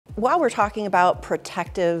While we're talking about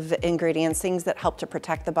protective ingredients, things that help to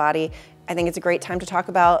protect the body, I think it's a great time to talk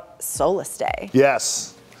about Solastay.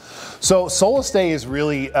 Yes. So Solastay is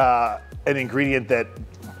really an ingredient that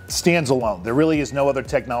stands alone. There really is no other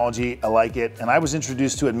technology like it. And I was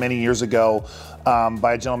introduced to it many years ago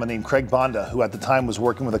by a gentleman named Craig Bonda, who at the time was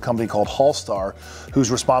working with a company called Solastay,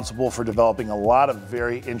 who's responsible for developing a lot of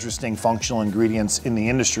very interesting functional ingredients in the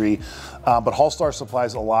industry. But Solastay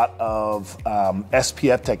supplies a lot of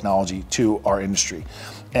SPF technology to our industry.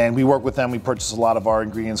 And we work with them, we purchase a lot of our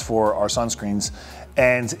ingredients for our sunscreens.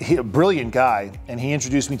 And a brilliant guy, and he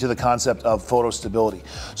introduced me to the concept of photostability.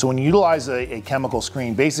 So when you utilize a chemical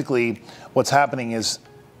screen, basically what's happening is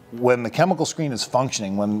when the chemical screen is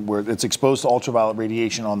functioning, when it's exposed to ultraviolet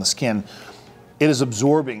radiation on the skin, it is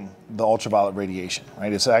absorbing the ultraviolet radiation,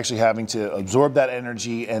 right? It's actually having to absorb that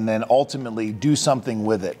energy and then ultimately do something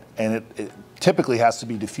with it. And it typically has to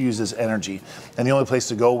be diffused as energy. And the only place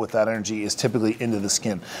to go with that energy is typically into the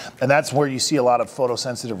skin. And that's where you see a lot of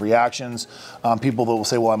photosensitive reactions. People that will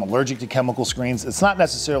say, well, I'm allergic to chemical screens. It's not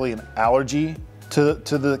necessarily an allergy to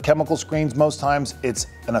the chemical screens. Most times it's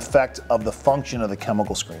an effect of the function of the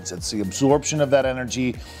chemical screens. It's the absorption of that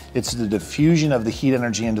energy, it's the diffusion of the heat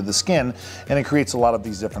energy into the skin, and it creates a lot of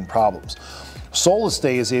these different problems.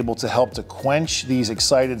 Solastay is able to help to quench these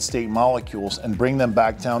excited state molecules and bring them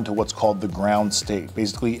back down to what's called the ground state,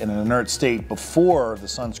 basically in an inert state before the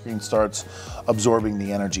sunscreen starts absorbing the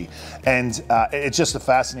energy. And it's just a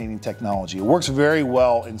fascinating technology. It works very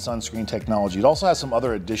well in sunscreen technology. It also has some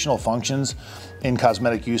other additional functions in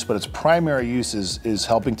cosmetic use, but its primary use is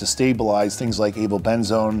helping to stabilize things like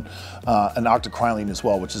avobenzone and octocrylene as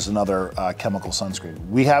well, which is another chemical sunscreen.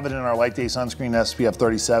 We have it in our light day sunscreen, SPF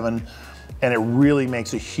 37. And it really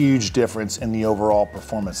makes a huge difference in the overall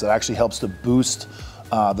performance. It actually helps to boost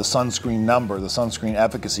the sunscreen number, the sunscreen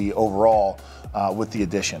efficacy overall with the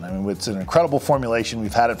addition. I mean, it's an incredible formulation.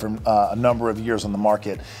 We've had it for a number of years on the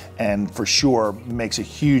market, and for sure makes a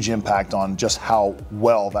huge impact on just how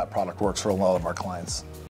well that product works for a lot of our clients.